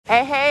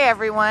Hey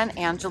everyone,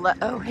 Angela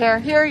O'Hare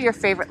here, your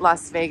favorite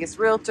Las Vegas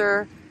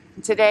realtor.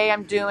 And today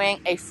I'm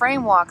doing a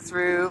frame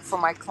walkthrough for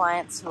my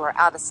clients who are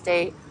out of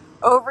state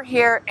over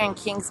here in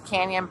Kings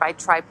Canyon by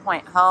Tri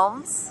Pointe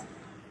Homes.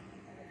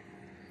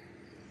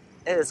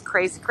 It is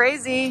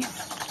crazy.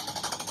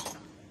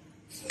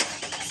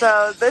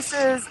 So this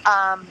is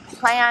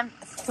plan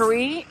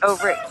 3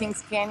 over at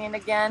Kings Canyon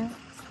again.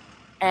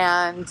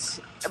 And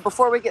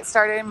before we get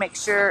started, make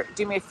sure,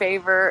 do me a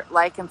favor,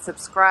 like and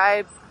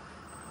subscribe.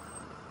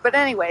 But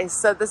anyway,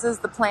 so this is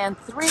the plan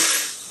 3.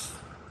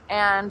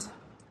 And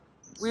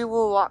we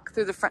will walk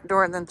through the front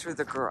door and then through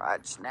the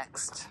garage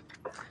next.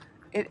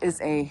 It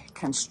is a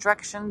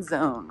construction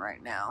zone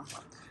right now.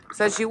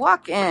 So as you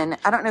walk in,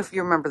 I don't know if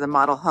you remember the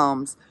model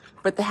homes,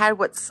 but they had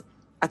what's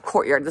a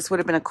courtyard. This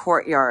would have been a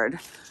courtyard.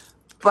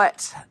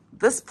 But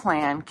this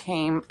plan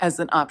came as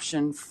an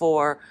option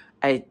for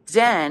a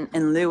den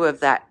in lieu of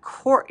that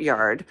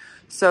courtyard.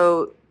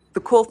 So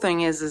the cool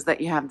thing is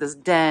that you have this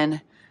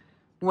den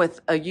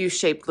with a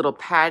U-shaped little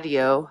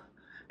patio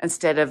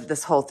instead of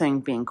this whole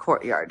thing being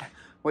courtyard,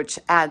 which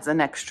adds an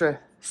extra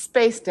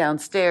space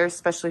downstairs,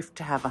 especially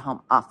to have a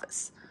home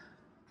office.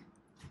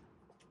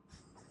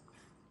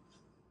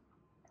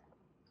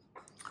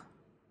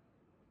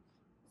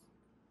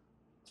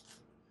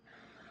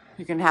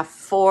 You can have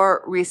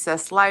 4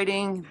 recessed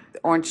lighting. The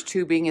orange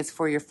tubing is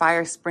for your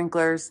fire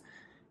sprinklers,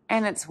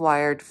 and it's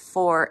wired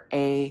for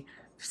a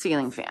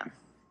ceiling fan.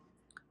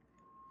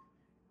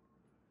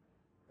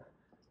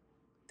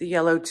 The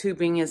yellow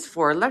tubing is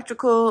for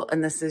electrical,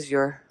 and this is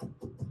your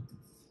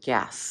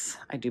gas,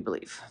 I do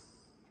believe.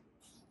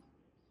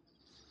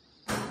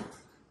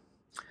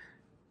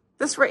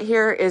 This right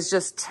here is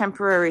just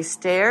temporary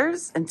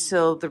stairs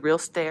until the real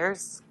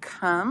stairs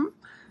come.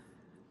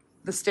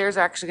 The stairs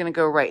are actually going to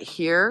go right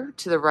here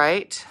to the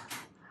right,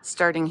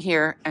 starting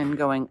here and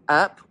going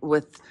up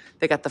with,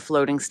 they got the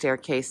floating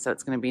staircase, so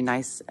it's going to be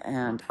nice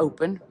and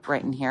open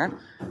right in here.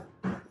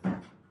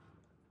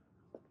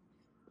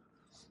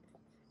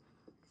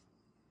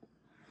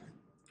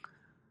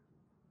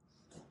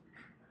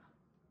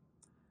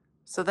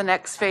 So the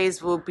next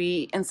phase will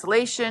be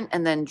insulation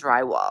and then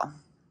drywall.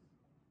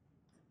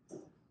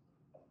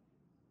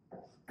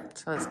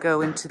 So let's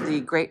go into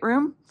the great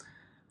room.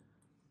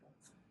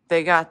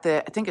 They got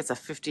the, I think it's a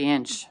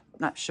 50-inch,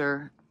 not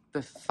sure,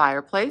 the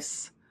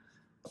fireplace.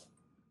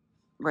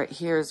 Right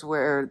here is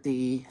where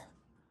the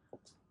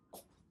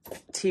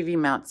TV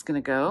mount's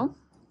gonna go.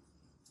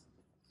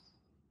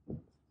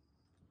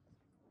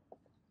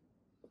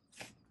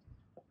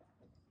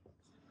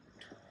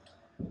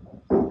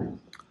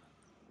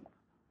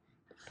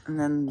 And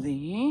then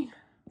the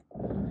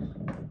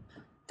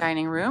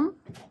dining room.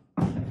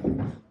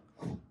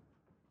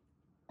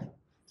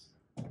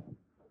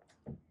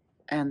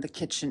 And the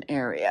kitchen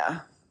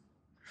area.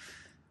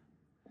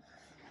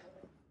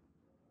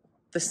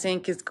 The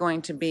sink is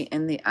going to be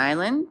in the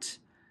island,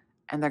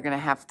 and they're going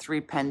to have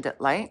 3 pendant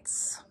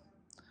lights.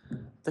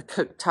 The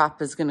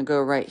cooktop is going to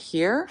go right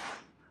here.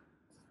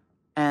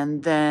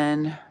 And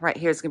then right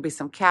here is going to be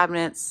some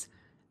cabinets,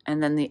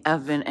 and then the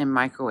oven and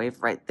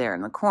microwave right there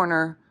in the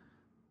corner.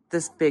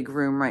 This big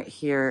room right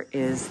here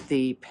is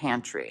the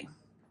pantry.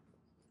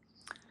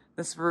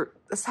 This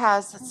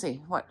has, let's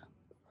see, what?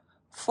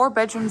 4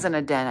 bedrooms and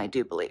a den, I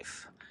do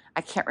believe.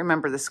 I can't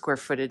remember the square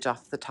footage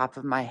off the top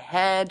of my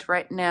head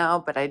right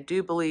now, but I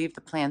do believe the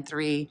plan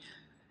 3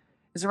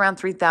 is around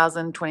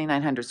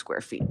 2,900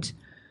 square feet.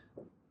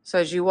 So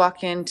as you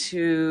walk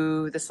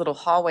into this little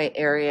hallway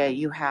area,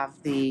 you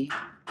have the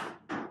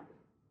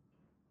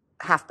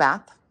half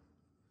bath.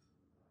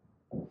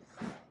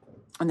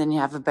 And then you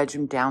have a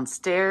bedroom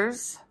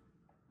downstairs.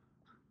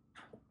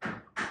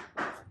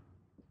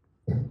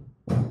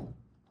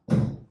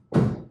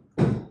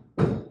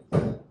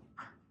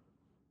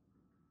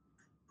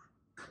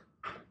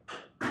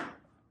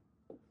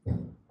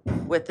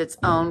 With its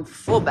own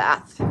full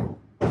bath.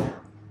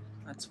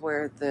 That's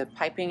where the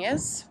piping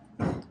is,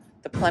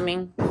 the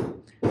plumbing,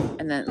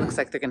 and then it looks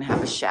like they're going to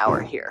have a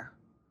shower here.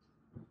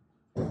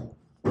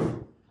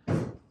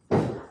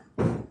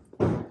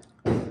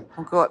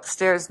 We'll go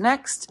upstairs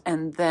next,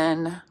 and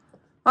then,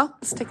 well,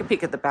 let's take a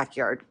peek at the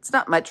backyard. It's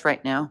not much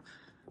right now.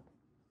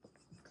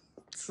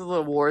 It's a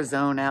little war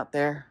zone out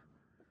there.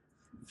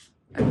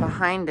 And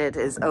behind it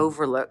is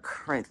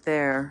overlook right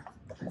there.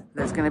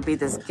 There's going to be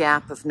this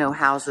gap of no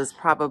houses,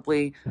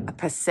 probably a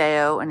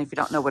paseo. And if you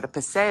don't know what a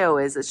paseo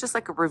is, it's just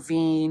like a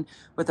ravine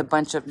with a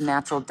bunch of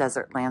natural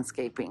desert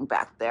landscaping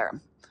back there.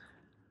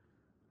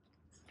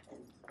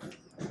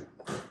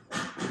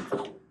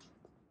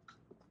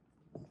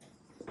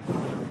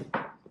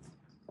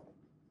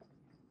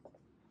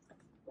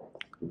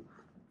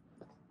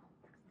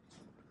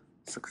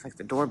 This looks like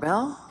the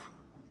doorbell.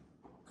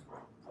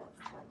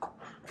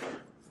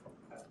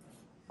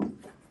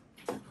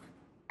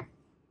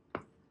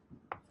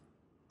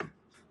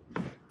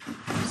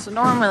 So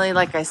normally,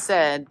 like I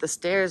said, the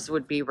stairs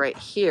would be right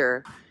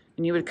here,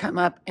 and you would come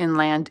up and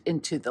land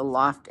into the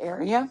loft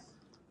area,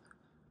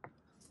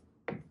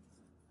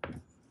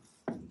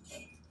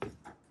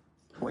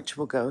 which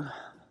will go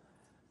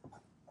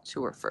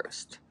tour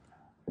first.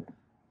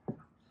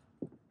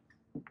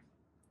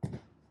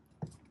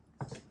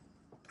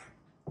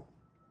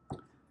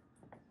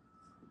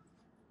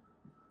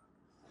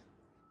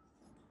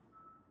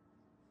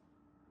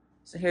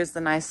 So here's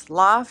the nice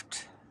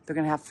loft. They're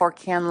going to have 4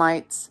 can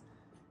lights,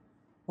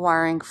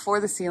 wiring for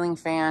the ceiling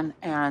fan,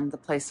 and the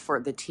place for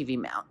the TV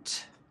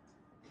mount.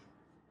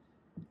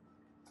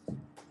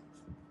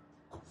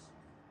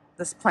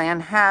 This plan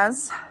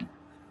has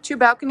 2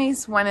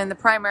 balconies, one in the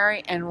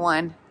primary and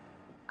one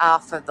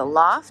off of the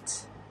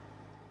loft.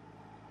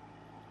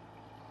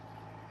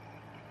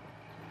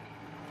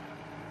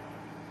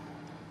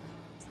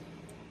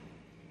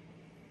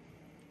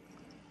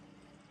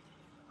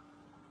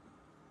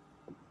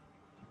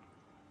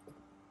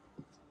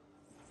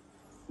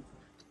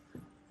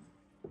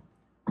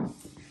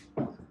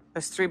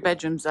 There's 3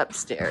 bedrooms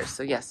upstairs.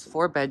 So yes,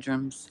 4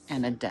 bedrooms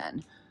and a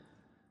den.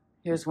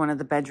 Here's one of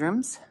the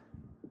bedrooms.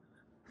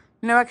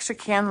 No extra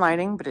can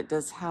lighting, but it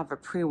does have a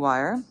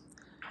pre-wire.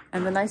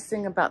 And the nice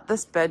thing about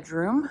this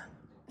bedroom,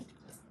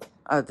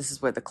 oh, this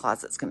is where the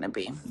closet's gonna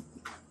be.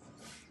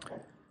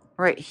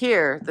 Right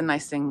here, the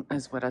nice thing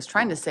is what I was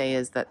trying to say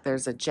is that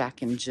there's a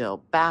Jack and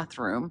Jill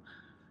bathroom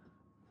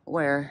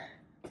where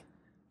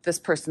this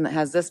person that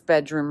has this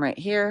bedroom right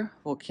here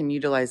can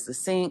utilize the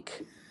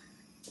sink.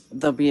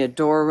 There'll be a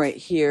door right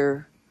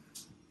here,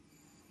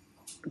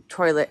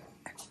 toilet,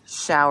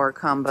 shower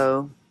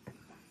combo,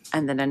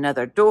 and then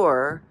another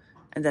door.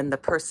 And then the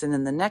person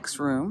in the next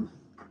room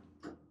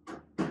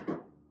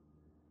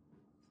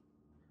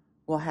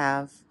will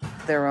have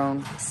their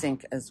own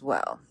sink as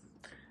well.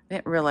 I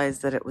didn't realize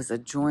that it was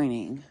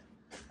adjoining.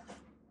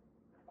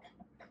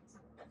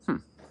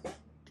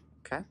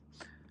 Okay.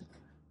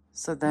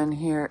 So then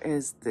here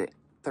is the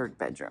 3rd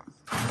bedroom.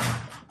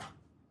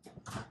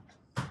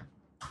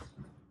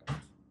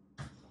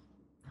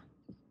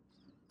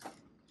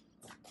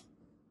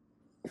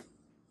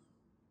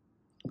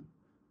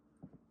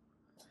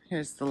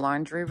 Here's the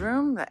laundry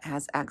room that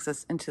has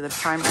access into the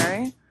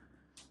primary.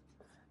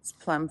 It's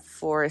plumbed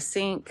for a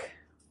sink,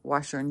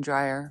 washer and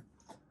dryer,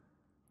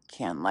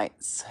 can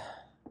lights.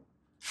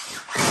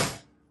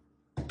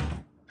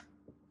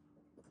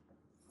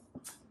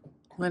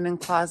 Linen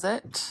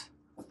closet.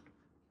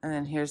 And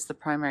then here's the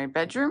primary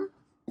bedroom.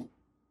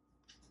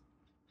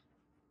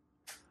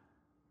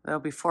 There'll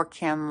be 4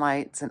 can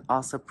lights and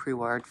also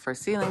pre-wired for a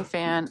ceiling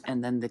fan,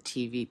 and then the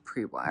TV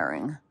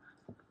pre-wiring.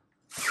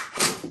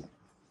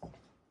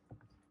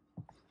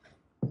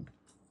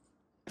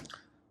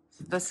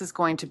 This is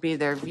going to be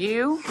their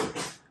view.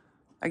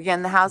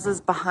 Again, the houses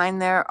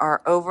behind there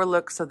are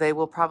overlooked, so they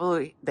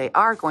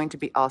are going to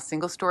be all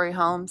single-story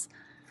homes.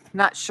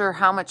 Not sure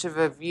how much of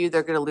a view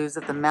they're going to lose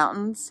of the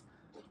mountains,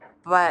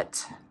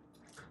 but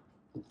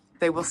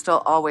they will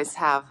still always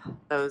have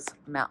those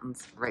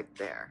mountains right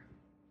there.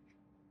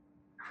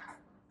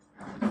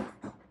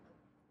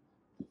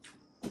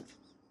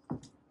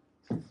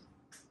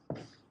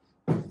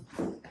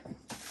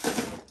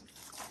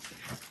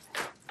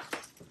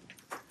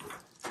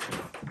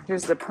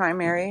 Here's the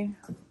primary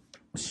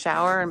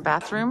shower and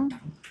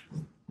bathroom,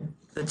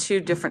 the 2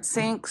 different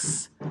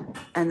sinks,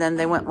 and then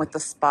they went with the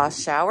spa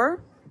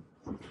shower.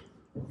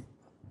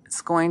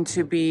 It's going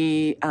to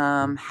be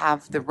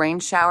have the rain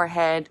shower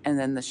head, and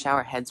then the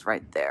shower head's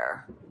right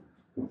there.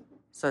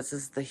 So this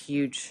is the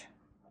huge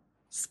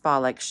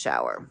spa-like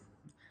shower.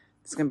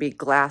 It's going to be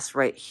glass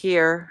right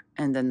here,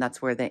 and then that's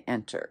where they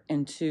enter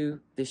into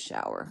the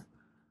shower.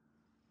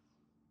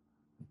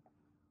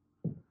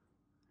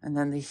 And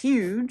then the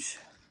huge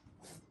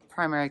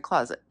primary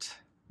closet.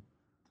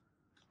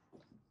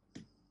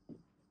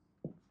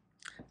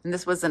 And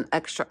this was an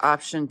extra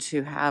option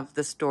to have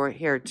this door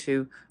here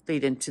to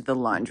lead into the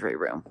laundry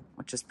room,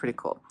 which is pretty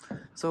cool.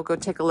 So we'll go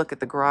take a look at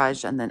the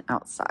garage and then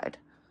outside,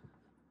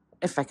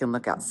 if I can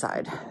look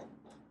outside.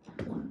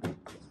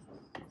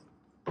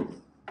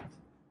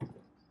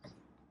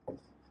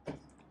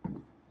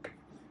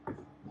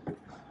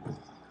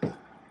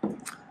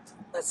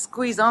 Let's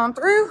squeeze on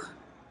through.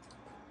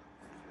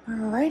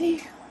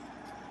 Alrighty.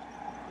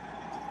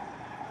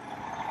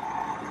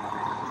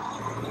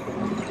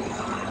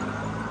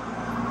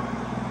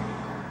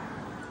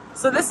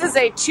 So this is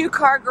a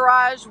 2-car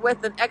garage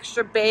with an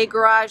extra bay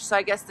garage. So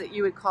I guess that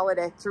you would call it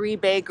a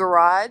 3-bay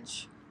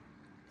garage.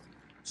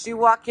 As you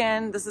walk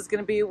in, this is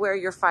going to be where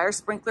your fire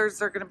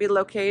sprinklers are going to be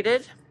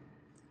located.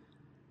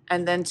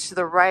 And then to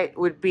the right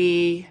would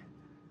be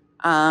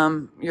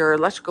your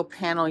electrical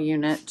panel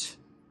unit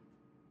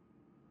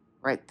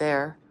right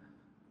there.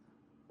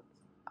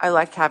 I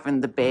like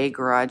having the bay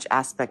garage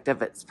aspect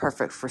of it. It's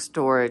perfect for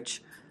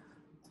storage.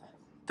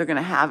 They're going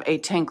to have a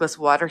tankless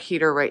water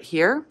heater right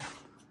here.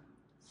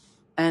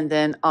 And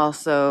then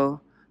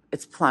also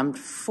it's plumbed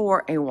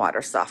for a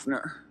water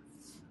softener.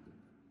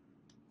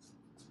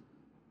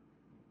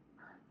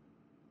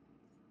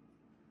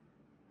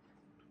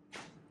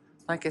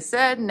 Like I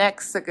said,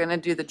 next they're going to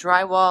do the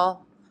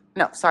drywall.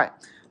 No, sorry.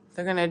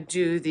 They're going to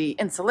do the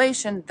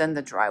insulation, then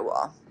the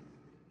drywall.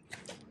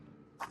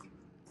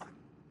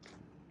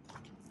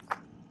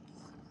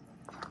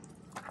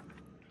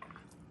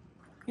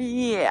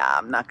 Yeah,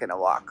 I'm not gonna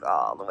walk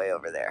all the way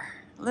over there.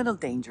 A little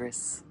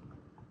dangerous.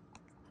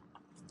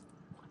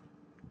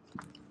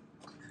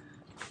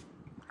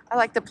 I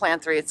like the Plan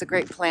 3. It's a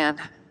great plan.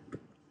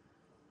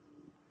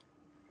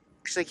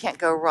 Actually, can't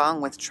go wrong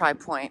with Tri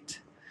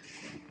Pointe.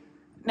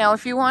 Now,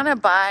 if you want to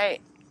buy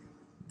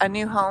a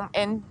new home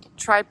in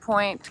Tri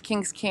Pointe,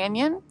 Kings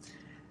Canyon,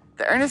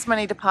 the earnest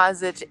money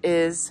deposit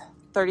is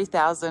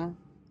 $30,000.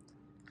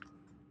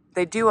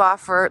 They do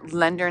offer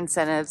lender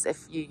incentives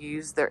if you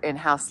use their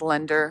in-house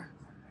lender.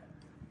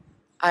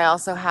 I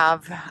also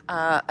have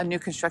a new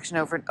construction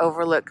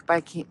overlook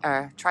by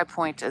Tri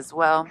Pointe as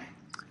well.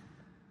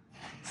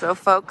 So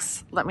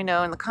folks, let me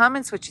know in the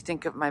comments what you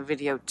think of my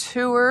video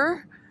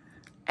tour.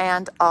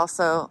 And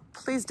also,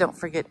 please don't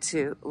forget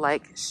to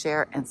like,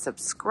 share, and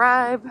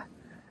subscribe.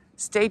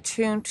 Stay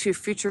tuned to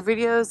future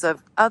videos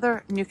of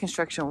other new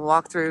construction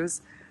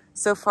walkthroughs.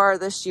 So far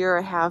this year,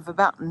 I have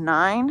about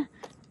 9,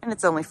 and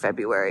it's only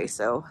February,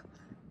 so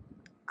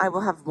I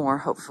will have more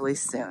hopefully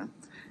soon.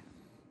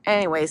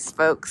 Anyways,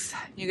 folks,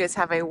 you guys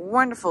have a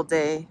wonderful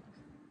day.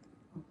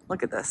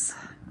 Look at this.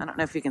 I don't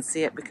know if you can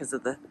see it because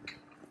of the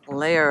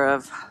layer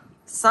of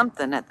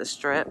something at the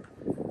strip.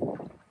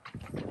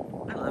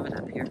 I love it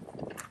up here.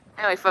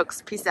 Anyway,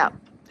 folks, peace out.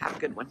 Have a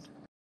good one.